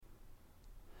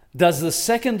Does the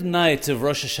second night of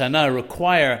Rosh Hashana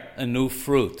require a new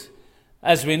fruit?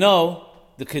 As we know,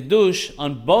 the Kiddush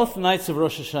on both nights of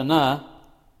Rosh Hashana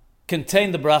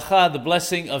contain the bracha, the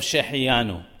blessing of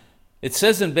Shehiyanu. It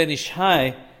says in Ben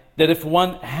Ishai that if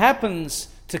one happens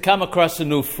to come across a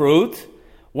new fruit,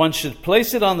 one should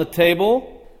place it on the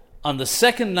table on the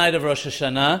second night of Rosh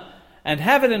Hashana and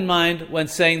have it in mind when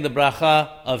saying the bracha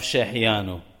of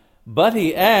Shehiyanu. But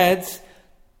he adds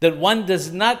that one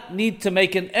does not need to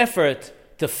make an effort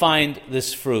to find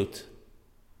this fruit.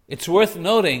 It's worth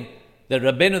noting that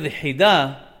Rabbeinu the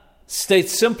Hida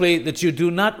states simply that you do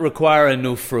not require a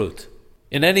new fruit.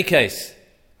 In any case,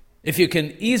 if you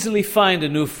can easily find a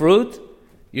new fruit,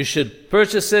 you should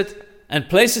purchase it and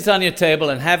place it on your table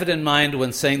and have it in mind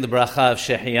when saying the bracha of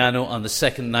Shehiyanu on the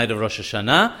second night of Rosh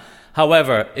Hashana.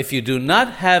 However, if you do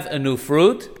not have a new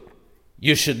fruit,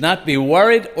 you should not be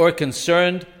worried or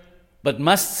concerned, but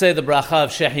must say the bracha of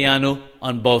Shehiyanu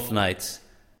on both nights.